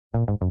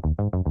You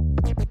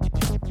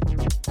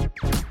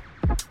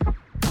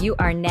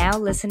are now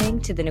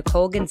listening to the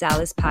Nicole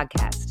Gonzalez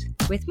podcast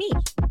with me,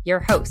 your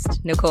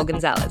host, Nicole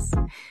Gonzalez.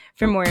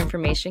 For more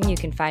information, you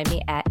can find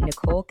me at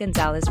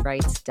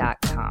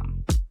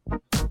NicoleGonzalezWrites.com.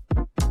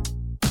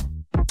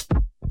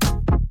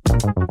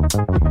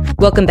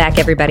 Welcome back,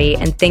 everybody,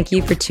 and thank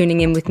you for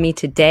tuning in with me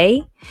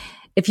today.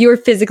 If you are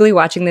physically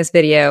watching this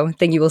video,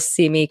 then you will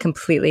see me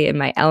completely in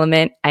my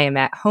element. I am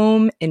at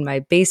home in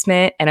my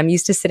basement, and I'm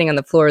used to sitting on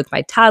the floor with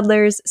my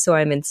toddlers, so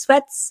I'm in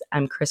sweats.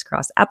 I'm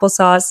crisscross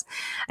applesauce.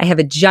 I have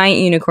a giant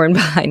unicorn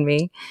behind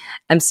me.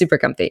 I'm super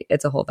comfy.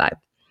 It's a whole vibe.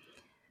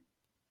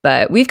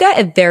 But we've got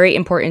a very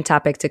important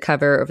topic to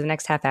cover over the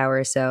next half hour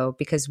or so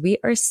because we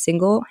are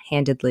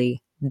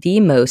single-handedly the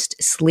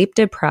most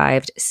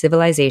sleep-deprived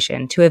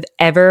civilization to have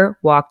ever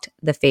walked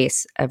the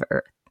face of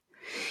Earth.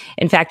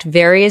 In fact,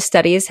 various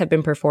studies have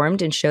been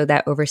performed and show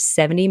that over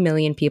 70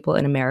 million people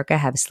in America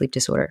have a sleep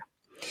disorder.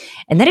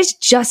 And that is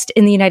just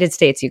in the United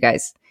States, you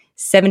guys.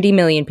 70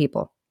 million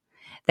people.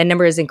 That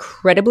number is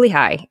incredibly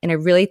high, and I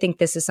really think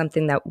this is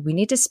something that we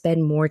need to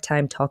spend more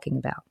time talking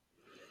about.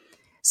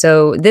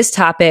 So this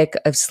topic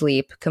of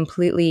sleep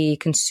completely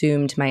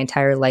consumed my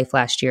entire life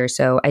last year.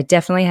 So I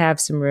definitely have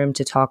some room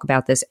to talk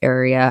about this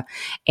area.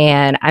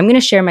 And I'm going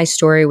to share my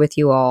story with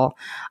you all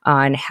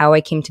on how I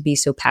came to be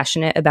so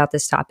passionate about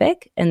this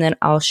topic. And then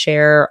I'll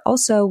share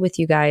also with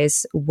you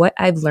guys what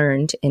I've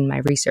learned in my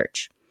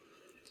research.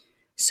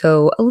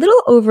 So a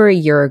little over a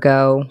year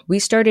ago, we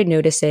started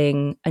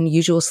noticing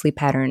unusual sleep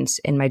patterns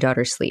in my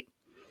daughter's sleep.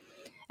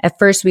 At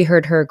first, we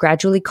heard her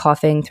gradually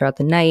coughing throughout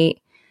the night.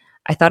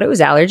 I thought it was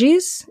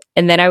allergies.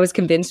 And then I was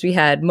convinced we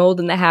had mold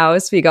in the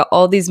house. We got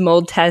all these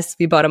mold tests.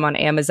 We bought them on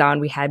Amazon.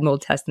 We had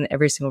mold tests in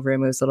every single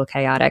room. It was a little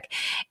chaotic.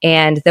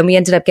 And then we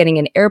ended up getting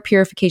an air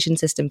purification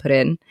system put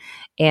in.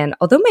 And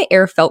although my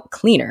air felt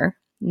cleaner,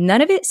 none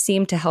of it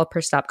seemed to help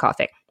her stop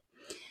coughing.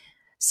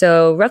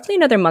 So roughly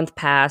another month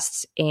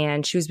passed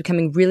and she was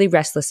becoming really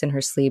restless in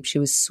her sleep. She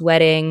was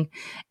sweating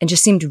and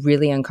just seemed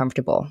really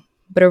uncomfortable.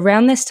 But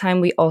around this time,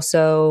 we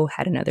also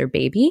had another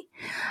baby.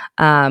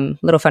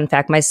 Little fun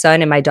fact, my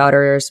son and my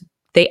daughters,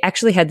 they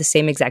actually had the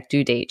same exact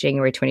due date,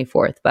 January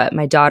 24th, but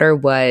my daughter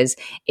was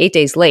 8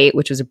 days late,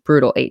 which was a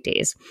brutal 8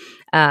 days.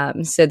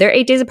 So they're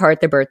 8 days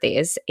apart, their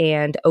birthdays.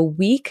 And a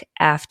week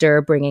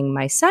after bringing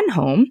my son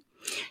home,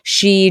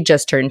 she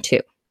just turned 2.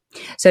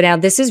 So now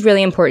this is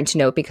really important to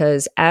note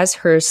because as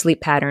her sleep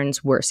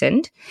patterns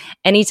worsened,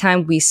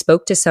 anytime we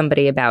spoke to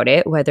somebody about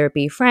it, whether it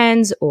be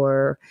friends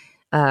or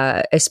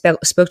I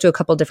spoke to a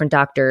couple different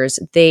doctors,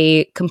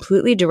 they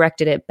completely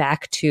directed it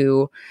back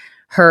to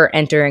her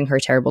entering her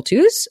terrible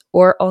twos,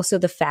 or also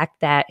the fact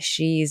that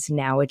she's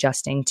now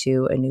adjusting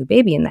to a new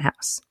baby in the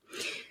house.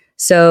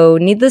 So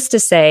needless to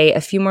say,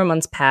 a few more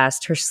months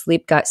passed, her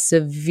sleep got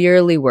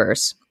severely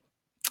worse.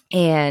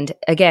 And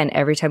again,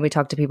 every time we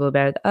talk to people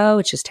about it, oh,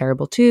 it's just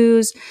terrible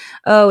twos.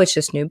 Oh, it's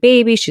just new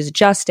baby. She's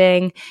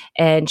adjusting.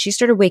 And she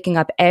started waking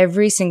up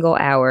every single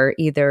hour,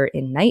 either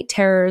in night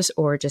terrors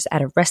or just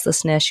out of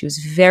restlessness. She was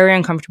very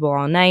uncomfortable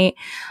all night.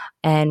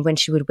 And when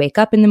she would wake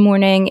up in the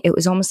morning, it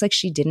was almost like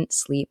she didn't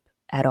sleep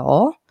at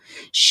all.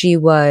 She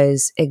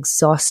was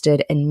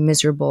exhausted and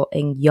miserable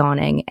and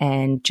yawning.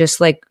 And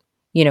just like,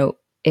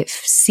 it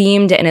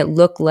seemed and it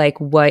looked like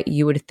what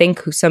you would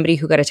think somebody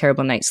who got a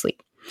terrible night's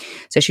sleep.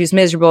 So she was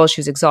miserable, she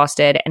was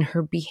exhausted, and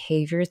her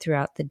behavior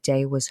throughout the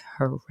day was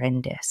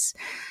horrendous.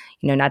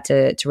 Not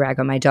to rag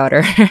on my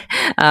daughter.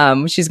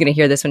 She's going to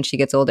hear this when she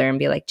gets older and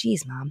be like,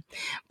 geez, mom.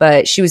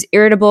 But she was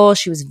irritable,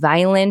 she was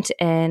violent,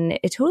 and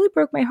it totally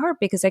broke my heart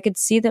because I could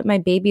see that my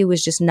baby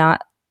was just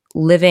not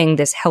living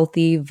this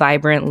healthy,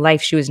 vibrant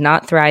life. She was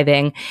not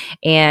thriving.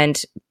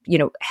 And,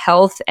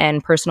 health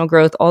and personal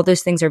growth, all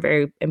those things are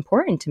very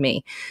important to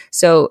me.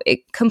 So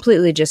it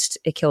completely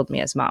it killed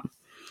me as mom.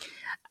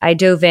 I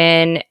dove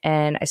in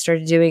and I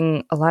started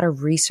doing a lot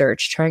of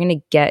research, trying to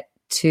get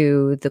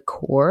to the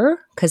core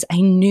because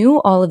I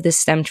knew all of this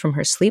stemmed from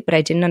her sleep, but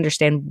I didn't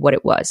understand what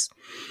it was.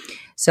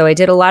 So I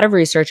did a lot of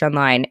research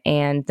online,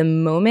 and the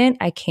moment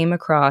I came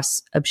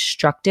across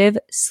obstructive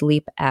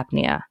sleep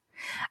apnea,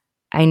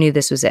 I knew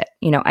this was it.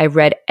 I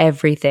read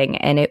everything,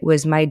 and it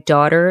was my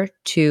daughter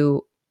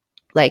to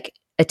like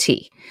a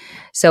T.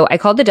 So I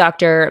called the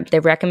doctor. They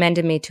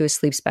recommended me to a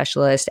sleep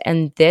specialist.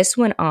 And this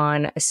went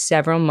on a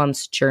several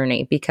months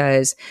journey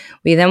because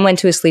we then went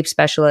to a sleep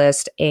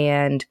specialist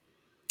and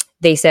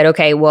they said,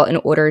 okay, well,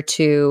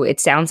 it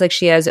sounds like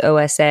she has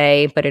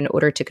OSA, but in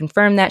order to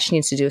confirm that, she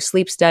needs to do a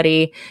sleep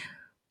study.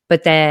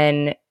 But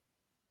then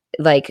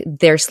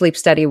their sleep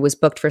study was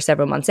booked for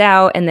several months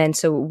out. And then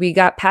so we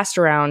got passed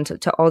around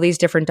to all these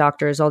different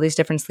doctors, all these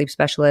different sleep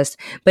specialists,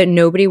 but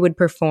nobody would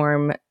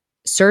perform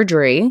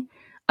surgery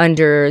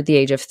under the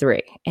age of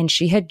 3, and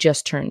she had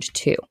just turned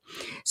 2.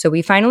 So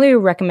we finally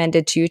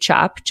recommended to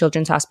CHOP,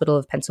 Children's Hospital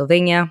of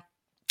Pennsylvania.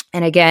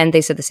 And again,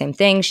 they said the same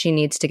thing. She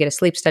needs to get a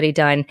sleep study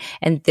done.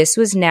 And this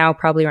was now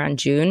probably around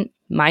June,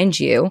 mind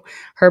you,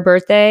 her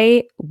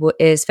birthday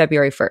is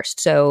February 1st.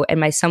 So, and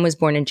my son was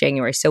born in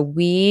January. So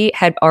we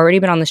had already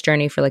been on this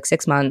journey for like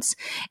 6 months.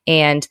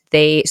 And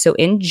so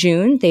in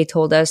June, they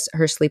told us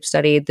her sleep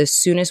study, the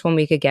soonest one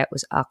we could get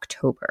was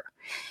October.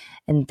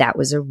 And that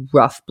was a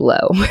rough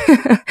blow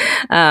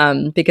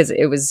because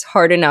it was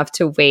hard enough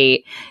to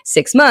wait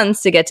 6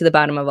 months to get to the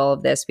bottom of all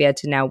of this. We had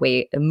to now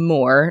wait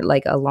more,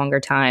 like a longer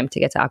time to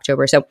get to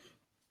October. So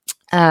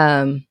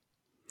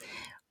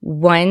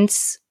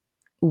once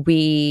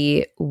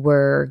we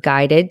were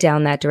guided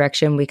down that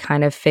direction, we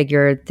kind of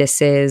figured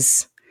this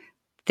is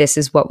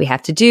what we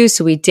have to do.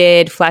 So we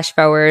did. Flash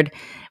forward,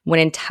 one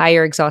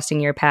entire exhausting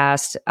year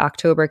passed.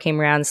 October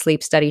came around. The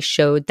sleep study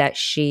showed that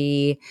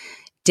she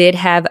did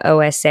have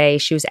OSA.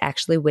 She was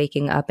actually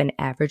waking up an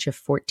average of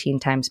 14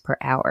 times per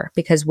hour,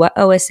 because what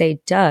OSA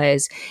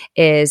does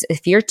is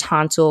if your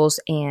tonsils,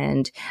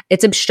 and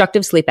it's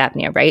obstructive sleep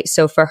apnea, right?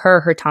 So for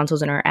her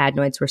tonsils and her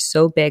adenoids were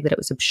so big that it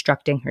was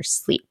obstructing her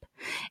sleep.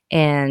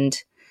 And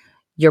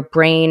your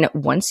brain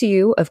wants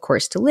you, of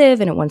course, to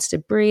live, and it wants to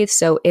breathe.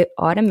 So it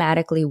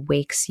automatically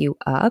wakes you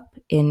up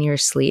in your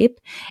sleep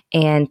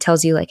and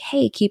tells you like,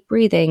 hey, keep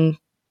breathing.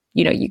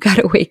 You got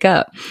to wake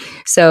up.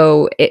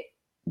 So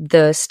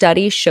the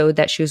study showed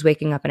that she was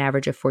waking up an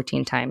average of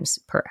 14 times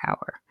per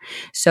hour.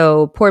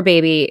 So poor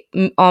baby,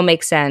 all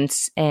makes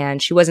sense.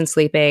 And she wasn't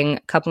sleeping.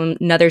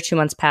 Another 2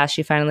 months passed.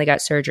 She finally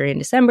got surgery in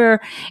December.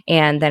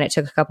 And then it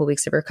took a couple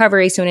weeks of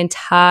recovery. So an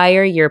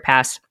entire year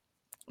passed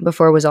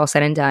before it was all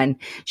said and done.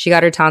 She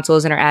got her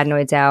tonsils and her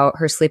adenoids out.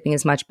 Her sleeping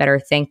is much better.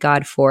 Thank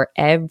God for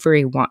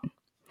everyone.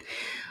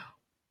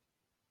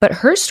 But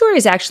her story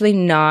is actually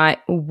not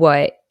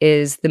what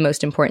is the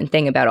most important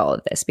thing about all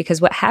of this,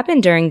 because what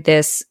happened during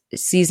this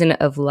season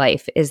of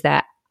life is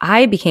that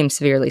I became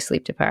severely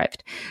sleep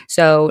deprived.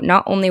 So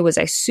not only was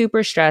I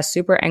super stressed,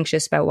 super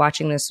anxious about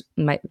watching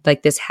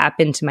this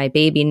happen to my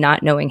baby,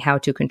 not knowing how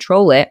to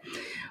control it,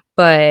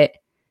 but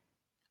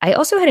I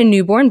also had a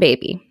newborn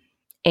baby.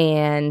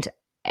 And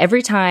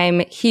every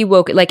time he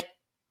woke, like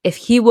if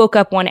he woke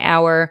up 1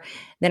 hour,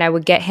 then I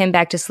would get him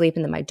back to sleep,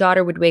 and then my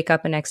daughter would wake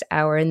up the next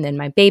hour, and then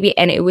my baby.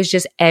 And it was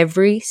just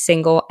every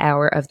single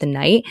hour of the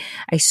night.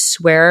 I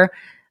swear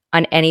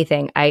on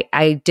anything,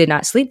 I did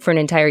not sleep for an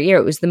entire year.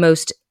 It was the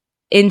most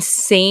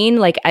insane.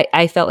 Like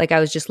I felt like I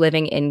was just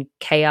living in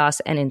chaos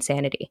and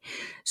insanity.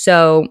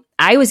 So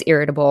I was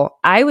irritable.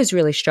 I was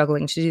really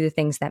struggling to do the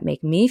things that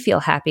make me feel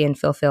happy and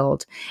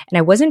fulfilled. And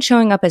I wasn't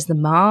showing up as the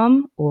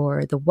mom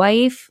or the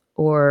wife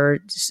or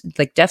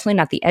like definitely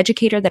not the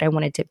educator that I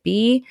wanted to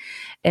be.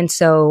 And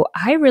so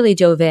I really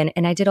dove in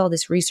and I did all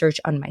this research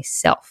on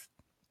myself.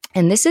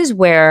 And this is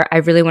where I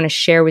really want to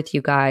share with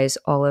you guys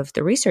all of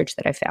the research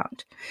that I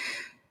found.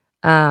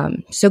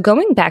 So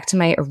going back to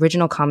my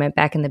original comment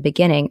back in the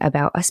beginning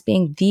about us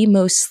being the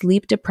most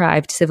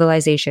sleep-deprived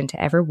civilization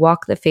to ever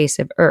walk the face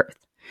of Earth,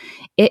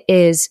 it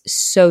is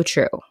so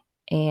true.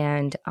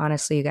 And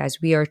honestly, you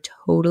guys, we are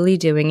totally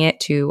doing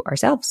it to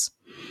ourselves.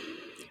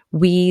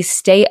 We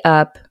stay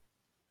up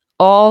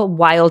all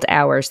wild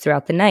hours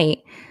throughout the night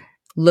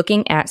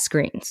looking at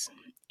screens.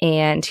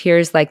 And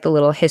here's like the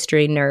little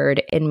history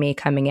nerd in me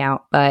coming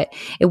out. But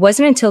it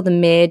wasn't until the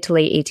mid to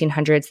late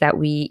 1800s that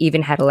we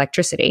even had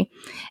electricity.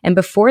 And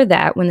before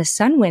that, when the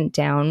sun went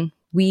down,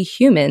 we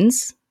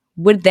humans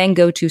would then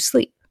go to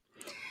sleep.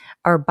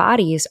 Our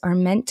bodies are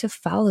meant to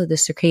follow the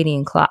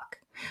circadian clock,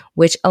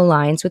 which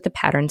aligns with the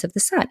patterns of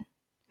the sun.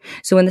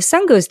 So when the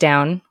sun goes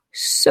down,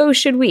 so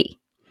should we.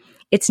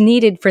 It's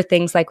needed for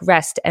things like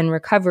rest and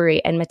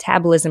recovery and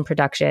metabolism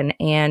production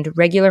and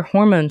regular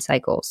hormone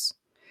cycles.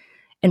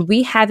 And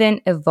we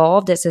haven't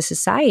evolved as a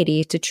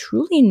society to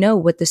truly know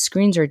what the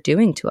screens are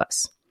doing to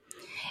us.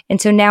 And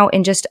so now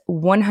in just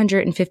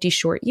 150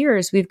 short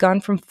years, we've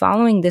gone from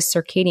following this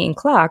circadian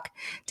clock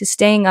to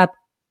staying up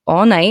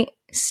all night,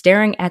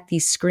 staring at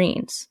these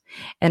screens.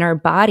 And our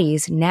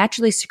bodies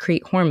naturally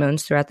secrete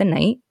hormones throughout the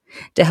night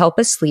to help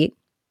us sleep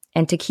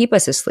and to keep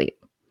us asleep.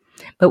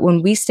 But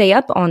when we stay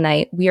up all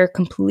night, we are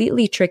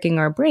completely tricking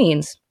our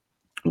brains.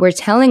 We're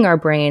telling our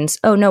brains,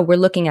 oh no, we're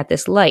looking at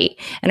this light.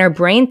 And our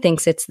brain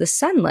thinks it's the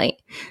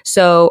sunlight.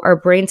 So our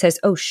brain says,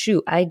 oh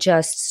shoot, I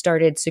just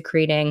started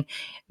secreting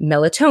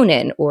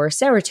melatonin or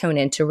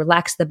serotonin to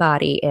relax the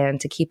body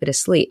and to keep it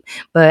asleep.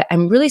 But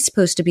I'm really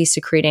supposed to be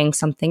secreting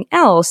something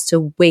else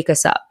to wake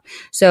us up.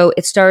 So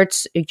it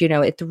starts,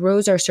 it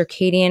throws our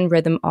circadian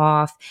rhythm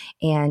off,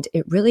 and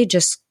it really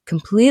just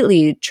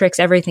completely tricks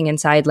everything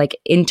inside, like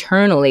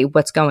internally,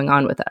 what's going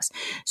on with us.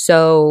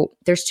 So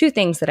there's two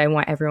things that I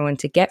want everyone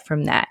to get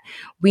from that.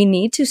 We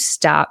need to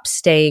stop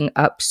staying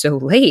up so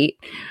late,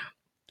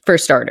 for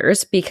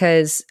starters,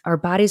 because our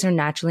bodies are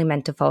naturally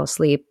meant to fall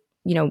asleep,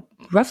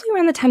 roughly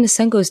around the time the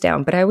sun goes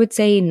down, but I would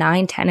say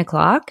 9, 10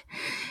 o'clock.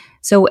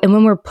 So, and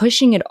when we're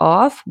pushing it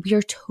off, we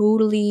are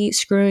totally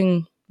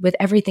screwing with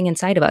everything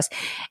inside of us.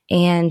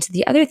 And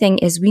the other thing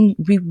is we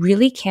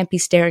really can't be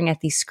staring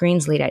at these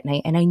screens late at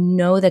night. And I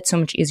know that's so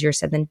much easier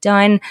said than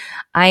done.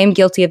 I am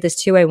guilty of this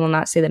too. I will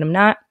not say that I'm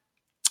not.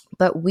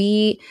 But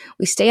we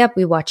stay up,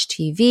 we watch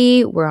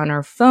TV, we're on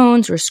our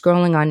phones, we're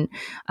scrolling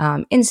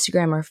on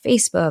Instagram or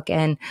Facebook,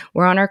 and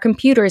we're on our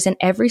computers, and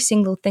every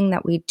single thing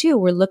that we do,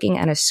 we're looking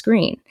at a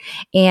screen.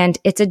 And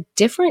it's a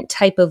different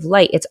type of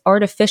light. It's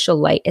artificial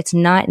light. It's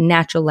not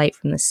natural light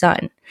from the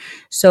sun.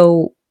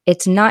 So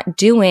it's not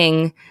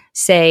doing,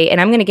 say, and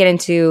I'm going to get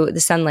into the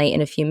sunlight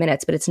in a few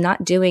minutes, but it's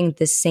not doing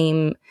the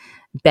same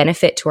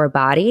benefit to our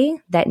body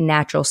that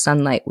natural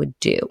sunlight would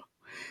do.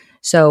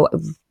 So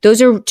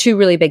those are two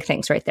really big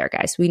things right there,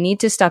 guys. We need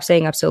to stop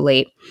staying up so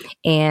late.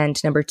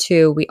 And number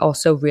two, we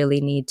also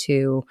really need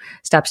to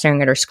stop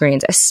staring at our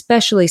screens,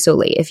 especially so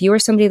late. If you are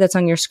somebody that's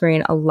on your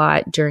screen a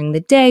lot during the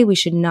day, we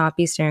should not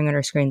be staring at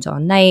our screens all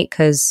night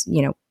because,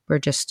 we're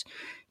just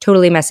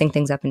totally messing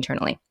things up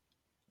internally.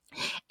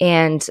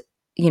 And,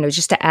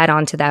 just to add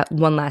on to that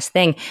one last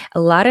thing,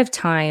 a lot of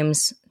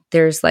times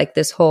there's like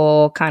this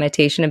whole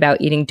connotation about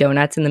eating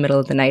donuts in the middle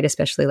of the night,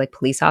 especially like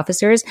police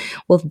officers.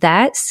 Well,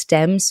 that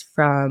stems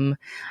from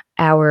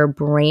our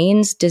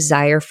brain's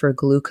desire for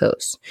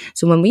glucose.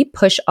 So when we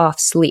push off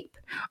sleep,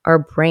 our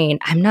brain,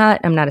 I'm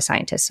not a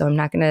scientist, so I'm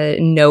not going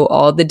to know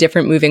all the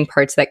different moving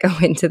parts that go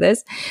into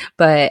this,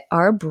 but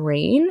our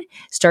brain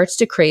starts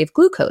to crave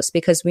glucose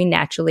because we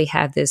naturally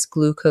have this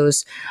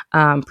glucose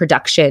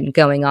production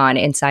going on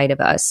inside of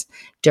us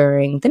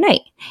during the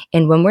night.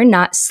 And when we're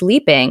not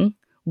sleeping,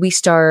 we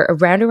start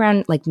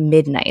around like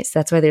midnight. So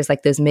that's why there's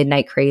like those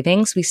midnight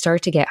cravings. We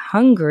start to get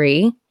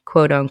hungry,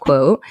 quote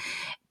unquote,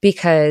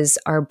 because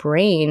our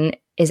brain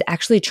is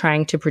actually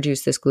trying to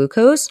produce this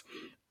glucose.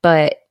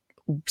 But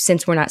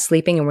since we're not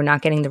sleeping and we're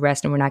not getting the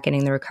rest and we're not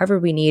getting the recovery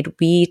we need,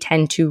 we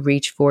tend to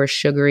reach for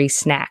sugary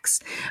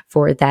snacks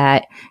for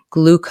that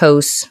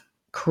glucose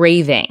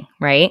craving,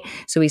 right?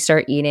 So we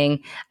start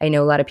eating, I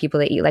know a lot of people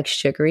that eat like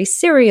sugary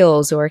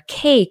cereals or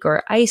cake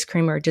or ice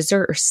cream or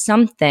dessert or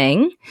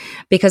something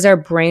because our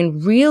brain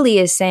really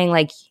is saying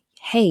like,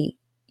 hey,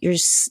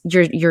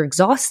 you're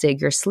exhausted,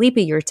 you're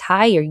sleepy, you're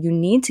tired, you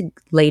need to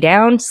lay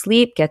down,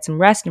 sleep, get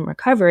some rest and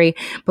recovery,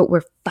 but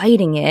we're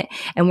fighting it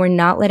and we're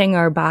not letting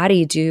our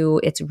body do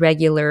its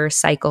regular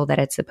cycle that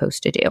it's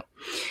supposed to do.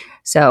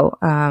 So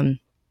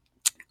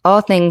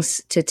all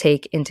things to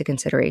take into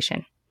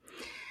consideration.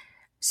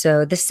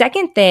 So the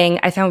second thing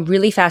I found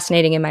really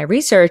fascinating in my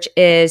research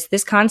is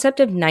this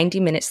concept of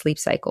 90-minute sleep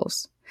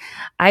cycles.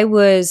 I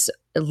was,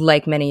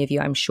 like many of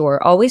you, I'm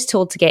sure, always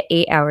told to get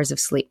 8 hours of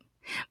sleep.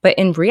 But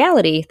in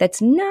reality,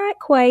 that's not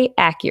quite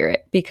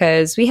accurate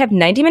because we have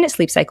 90-minute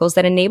sleep cycles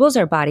that enables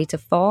our body to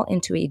fall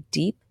into a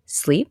deep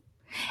sleep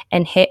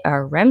and hit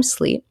our REM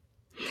sleep.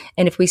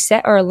 And if we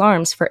set our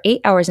alarms for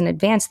 8 hours in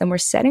advance, then we're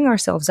setting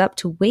ourselves up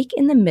to wake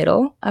in the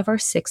middle of our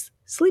sixth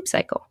sleep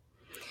cycle.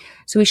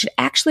 So we should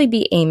actually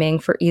be aiming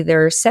for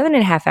either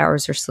 7.5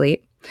 hours of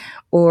sleep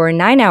or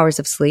 9 hours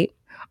of sleep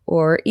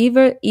or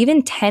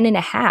even 10 and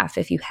a half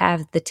if you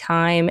have the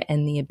time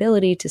and the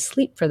ability to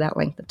sleep for that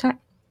length of time.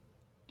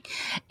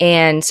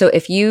 And so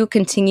if you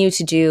continue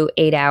to do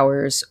 8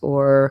 hours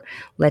or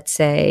let's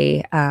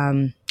say,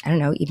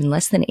 even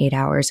less than 8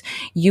 hours,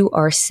 you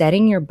are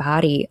setting your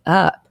body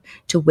up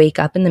to wake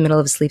up in the middle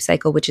of a sleep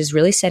cycle, which is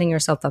really setting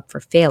yourself up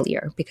for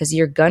failure because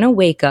you're going to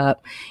wake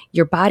up.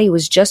 Your body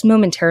was just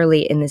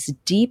momentarily in this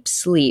deep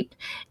sleep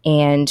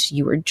and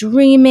you were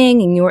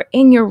dreaming and you were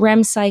in your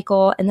REM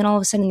cycle. And then all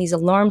of a sudden these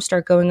alarms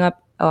start going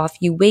off,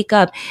 you wake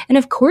up, and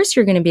of course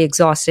you're going to be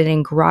exhausted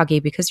and groggy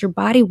because your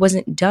body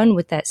wasn't done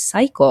with that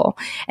cycle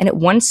and it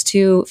wants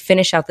to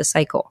finish out the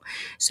cycle.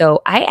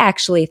 So I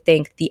actually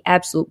think the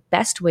absolute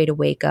best way to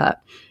wake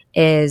up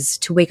is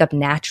to wake up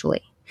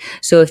naturally.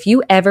 So if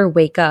you ever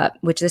wake up,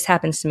 which this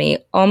happens to me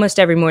almost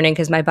every morning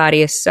because my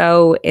body is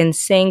so in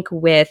sync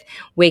with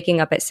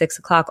waking up at 6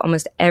 o'clock,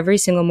 almost every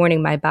single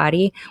morning, my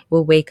body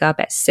will wake up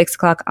at 6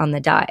 o'clock on the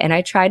dot. And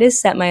I try to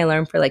set my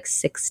alarm for like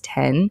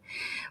 6:10.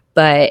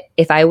 But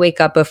if I wake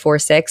up before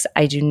 6,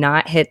 I do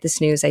not hit the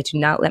snooze. I do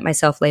not let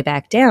myself lay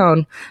back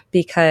down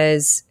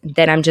because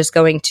then I'm just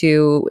going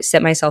to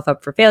set myself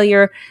up for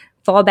failure,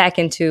 fall back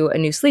into a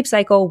new sleep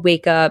cycle,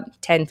 wake up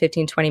 10,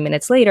 15, 20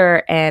 minutes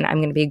later, and I'm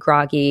going to be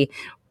groggy,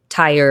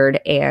 tired,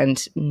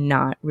 and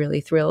not really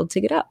thrilled to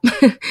get up.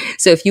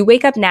 So if you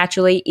wake up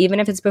naturally,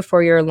 even if it's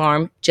before your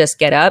alarm, just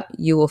get up.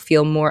 You will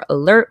feel more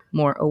alert,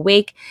 more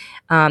awake.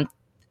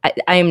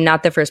 I am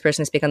not the first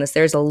person to speak on this.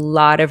 There's a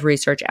lot of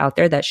research out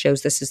there that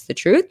shows this is the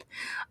truth.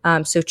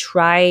 So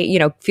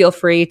feel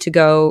free to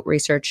go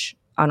research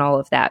on all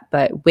of that.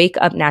 But wake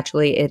up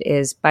naturally. It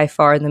is by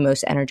far the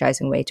most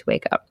energizing way to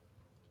wake up.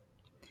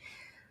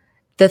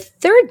 The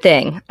third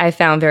thing I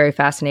found very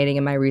fascinating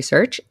in my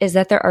research is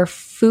that there are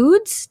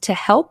foods to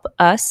help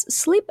us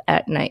sleep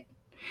at night.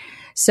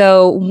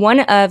 So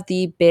one of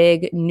the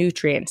big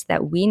nutrients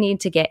that we need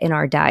to get in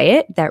our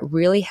diet that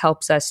really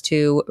helps us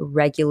to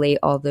regulate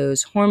all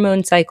those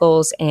hormone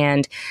cycles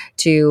and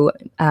to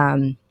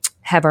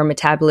have our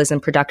metabolism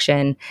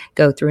production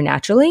go through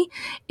naturally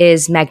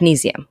is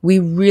magnesium. We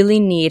really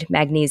need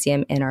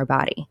magnesium in our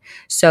body.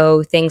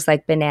 So things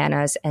like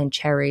bananas and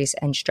cherries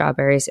and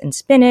strawberries and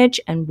spinach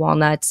and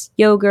walnuts,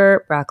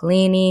 yogurt,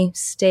 broccolini,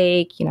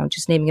 steak,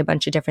 just naming a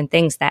bunch of different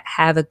things that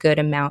have a good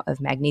amount of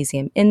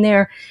magnesium in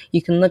there.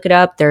 You can look it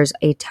up. There's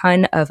a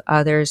ton of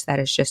others. That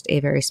is just a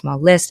very small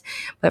list.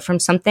 But from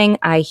something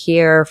I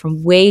hear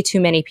from way too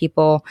many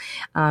people,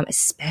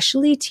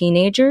 especially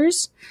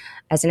teenagers,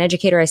 as an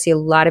educator, I see a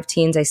lot of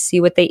teens. I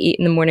see what they eat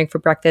in the morning for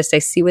breakfast. I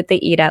see what they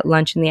eat at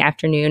lunch in the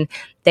afternoon.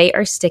 They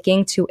are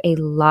sticking to a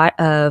lot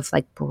of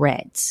like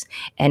breads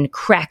and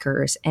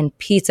crackers and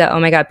pizza. Oh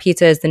my God,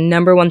 pizza is the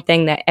number one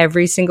thing that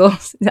every single,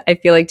 I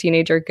feel like,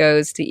 teenager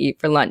goes to eat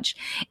for lunch.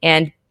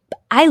 And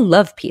I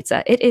love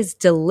pizza. It is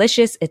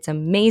delicious. It's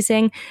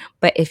amazing.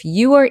 But if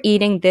you are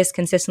eating this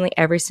consistently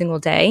every single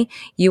day,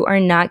 you are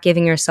not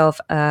giving yourself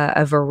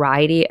a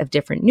variety of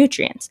different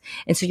nutrients.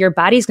 And so your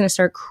body is going to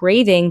start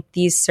craving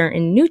these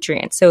certain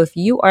nutrients. So if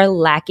you are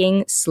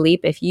lacking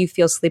sleep, if you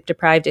feel sleep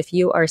deprived, if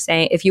you are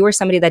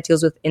somebody that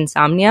deals with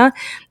insomnia,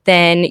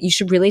 then you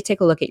should really take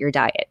a look at your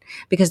diet,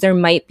 because there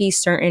might be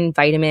certain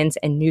vitamins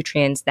and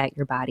nutrients that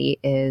your body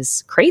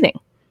is craving.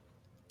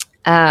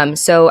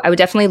 So I would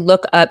definitely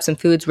look up some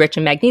foods rich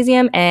in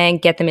magnesium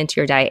and get them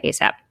into your diet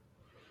ASAP.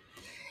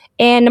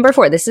 And number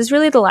 4, this is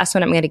really the last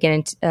one I'm going to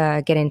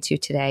get into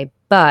today,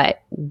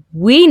 but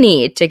we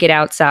need to get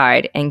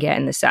outside and get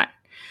in the sun.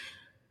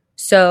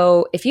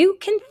 So if you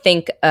can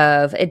think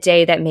of a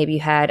day that maybe you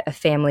had a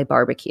family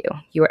barbecue,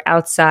 you were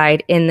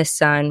outside in the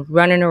sun,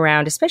 running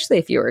around, especially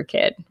if you were a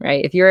kid,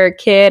 right? If you were a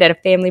kid at a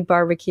family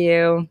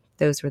barbecue,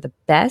 those were the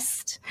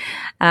best.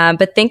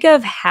 But think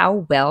of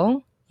how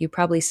well you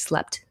probably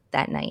slept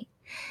that night.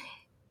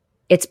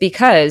 It's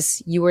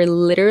because you were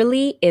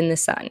literally in the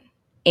sun.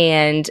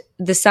 And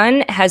the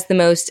sun has the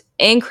most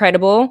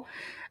incredible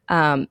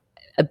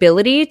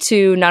ability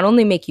to not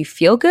only make you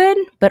feel good,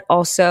 but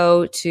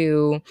also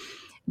to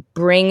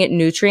bring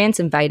nutrients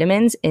and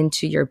vitamins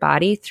into your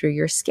body through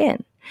your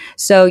skin.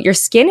 So your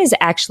skin is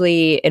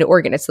actually an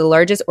organ. It's the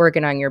largest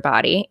organ on your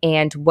body.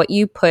 And what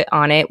you put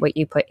on it, what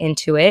you put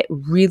into it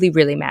really,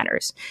 really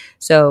matters.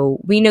 So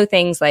we know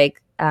things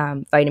like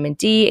vitamin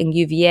D and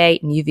UVA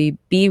and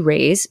UVB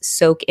rays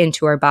soak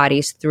into our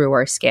bodies through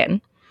our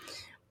skin.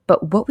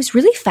 But what was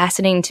really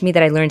fascinating to me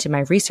that I learned in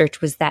my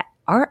research was that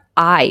our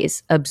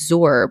eyes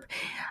absorb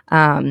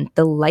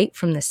the light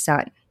from the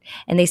sun.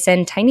 And they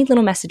send tiny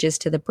little messages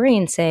to the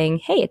brain saying,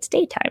 hey, it's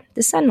daytime.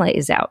 The sunlight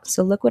is out.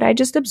 So look what I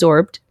just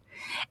absorbed.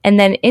 And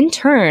then in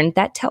turn,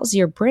 that tells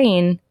your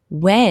brain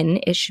when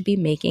it should be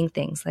making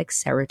things like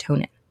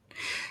serotonin.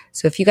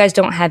 So if you guys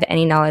don't have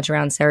any knowledge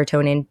around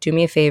serotonin, do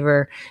me a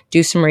favor,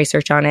 do some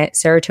research on it.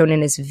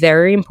 Serotonin is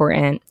very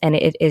important, and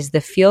it is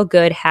the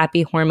feel-good,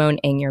 happy hormone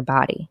in your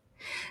body.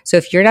 So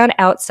if you're not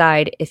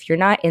outside, if you're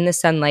not in the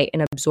sunlight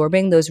and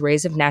absorbing those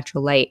rays of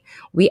natural light,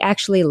 we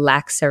actually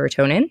lack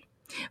serotonin,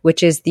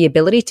 which is the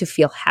ability to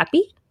feel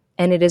happy.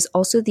 And it is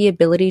also the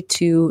ability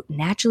to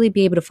naturally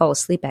be able to fall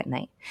asleep at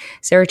night.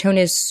 Serotonin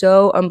is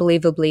so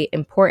unbelievably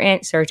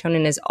important.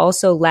 Serotonin is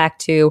also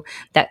lacked to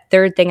that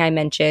third thing I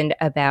mentioned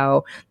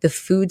about the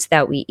foods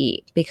that we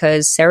eat,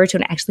 because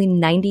serotonin, actually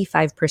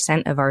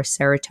 95% of our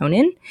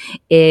serotonin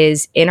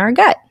is in our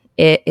gut.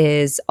 It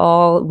is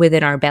all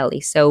within our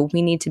belly. So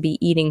we need to be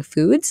eating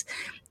foods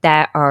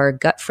that are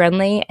gut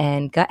friendly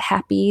and gut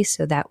happy.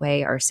 So that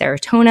way our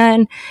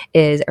serotonin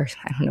is, or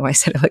I don't know why I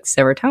said it like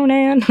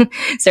serotonin.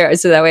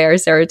 So that way our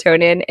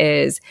serotonin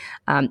is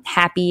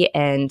happy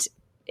and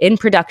in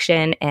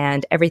production,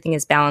 and everything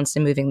is balanced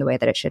and moving the way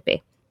that it should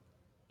be.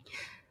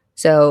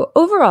 So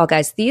overall,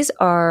 guys, these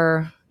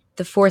are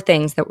the 4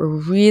 things that were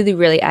really,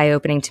 really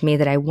eye-opening to me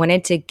that I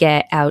wanted to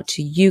get out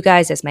to you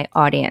guys as my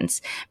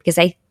audience, because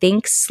I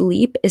think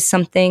sleep is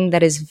something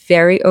that is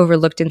very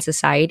overlooked in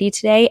society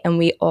today, and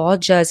we all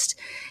just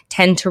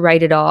tend to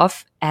write it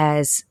off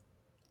as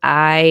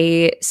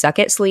I suck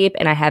at sleep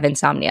and I have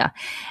insomnia.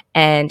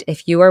 And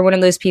if you are one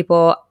of those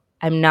people,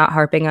 I'm not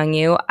harping on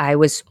you. I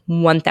was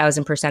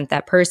 1000%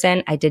 that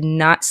person. I did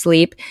not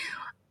sleep.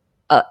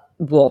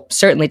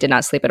 Certainly did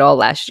not sleep at all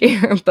last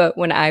year, but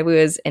when I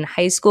was in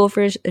high school,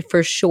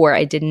 for sure,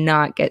 I did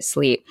not get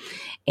sleep.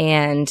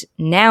 And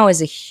now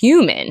as a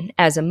human,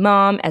 as a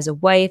mom, as a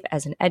wife,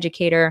 as an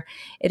educator,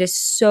 it is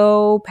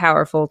so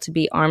powerful to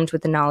be armed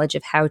with the knowledge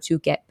of how to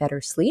get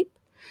better sleep.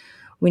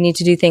 We need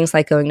to do things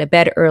like going to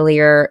bed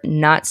earlier,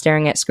 not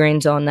staring at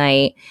screens all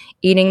night,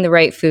 eating the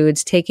right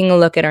foods, taking a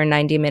look at our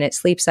 90-minute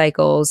sleep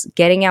cycles,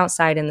 getting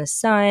outside in the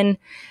sun.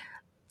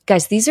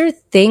 Guys, these are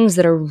things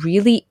that are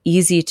really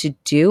easy to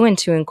do and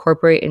to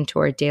incorporate into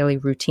our daily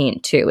routine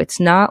too. It's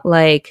not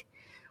like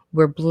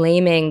we're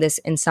blaming this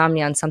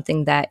insomnia on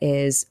something that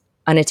is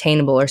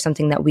unattainable or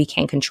something that we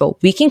can't control.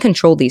 We can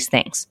control these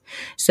things.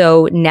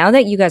 So now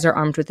that you guys are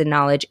armed with the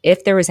knowledge,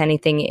 if there was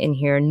anything in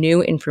here,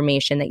 new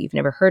information that you've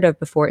never heard of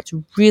before, it's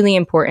really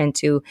important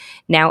to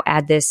now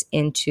add this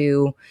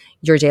into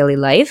your daily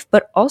life.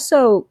 But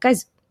also,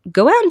 guys,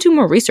 go out and do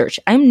more research.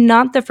 I'm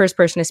not the first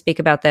person to speak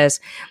about this.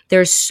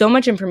 There's so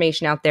much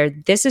information out there.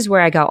 This is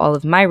where I got all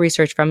of my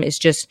research from, is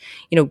just,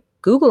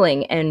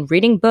 Googling and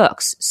reading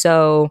books.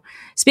 So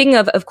speaking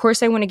of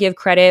course, I want to give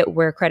credit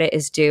where credit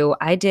is due.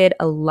 I did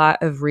a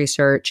lot of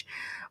research,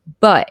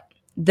 but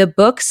the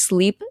book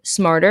Sleep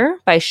Smarter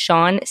by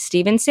Shawn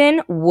Stevenson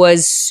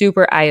was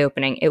super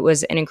eye-opening. It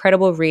was an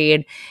incredible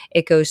read.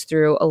 It goes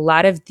through a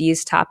lot of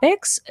these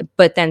topics,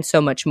 but then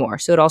so much more.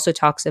 So it also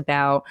talks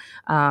about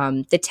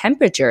the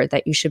temperature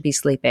that you should be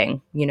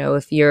sleeping.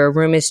 If your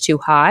room is too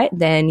hot,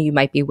 then you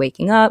might be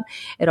waking up.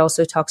 It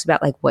also talks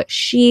about like what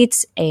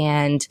sheets,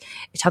 and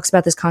it talks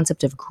about this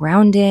concept of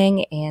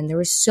grounding. And there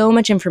was so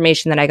much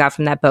information that I got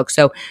from that book.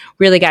 So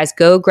really, guys,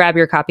 go grab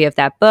your copy of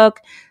that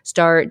book.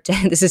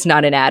 This is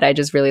not an ad. I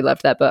just really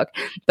loved that book,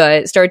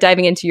 but start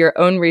diving into your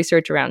own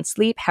research around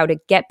sleep, how to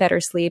get better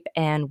sleep,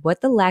 and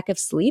what the lack of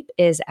sleep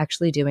is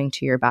actually doing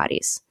to your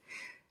bodies.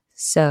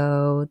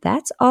 So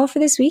that's all for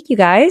this week, you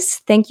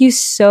guys. Thank you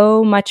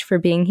so much for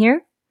being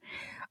here.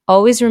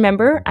 Always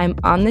remember, I'm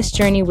on this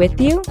journey with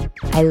you.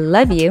 I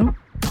love you,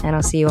 and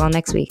I'll see you all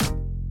next week.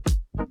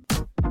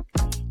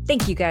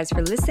 Thank you guys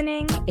for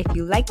listening. If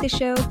you like the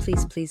show,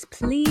 please, please,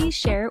 please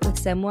share it with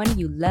someone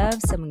you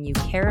love, someone you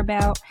care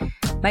about.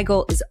 My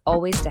goal is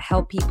always to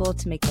help people,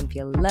 to make them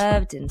feel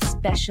loved and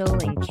special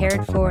and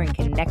cared for and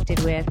connected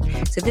with.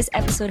 So if this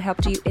episode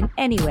helped you in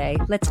any way,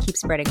 let's keep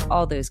spreading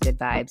all those good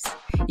vibes.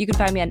 You can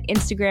find me on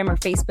Instagram or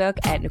Facebook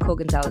at Nicole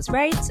Gonzalez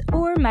Writes,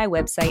 or my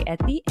website at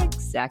the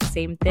exact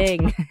same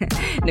thing,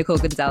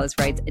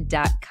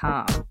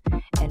 NicoleGonzalezWrites.com.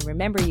 And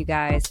remember, you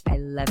guys, I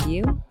love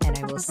you, and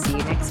I will see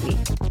you next week.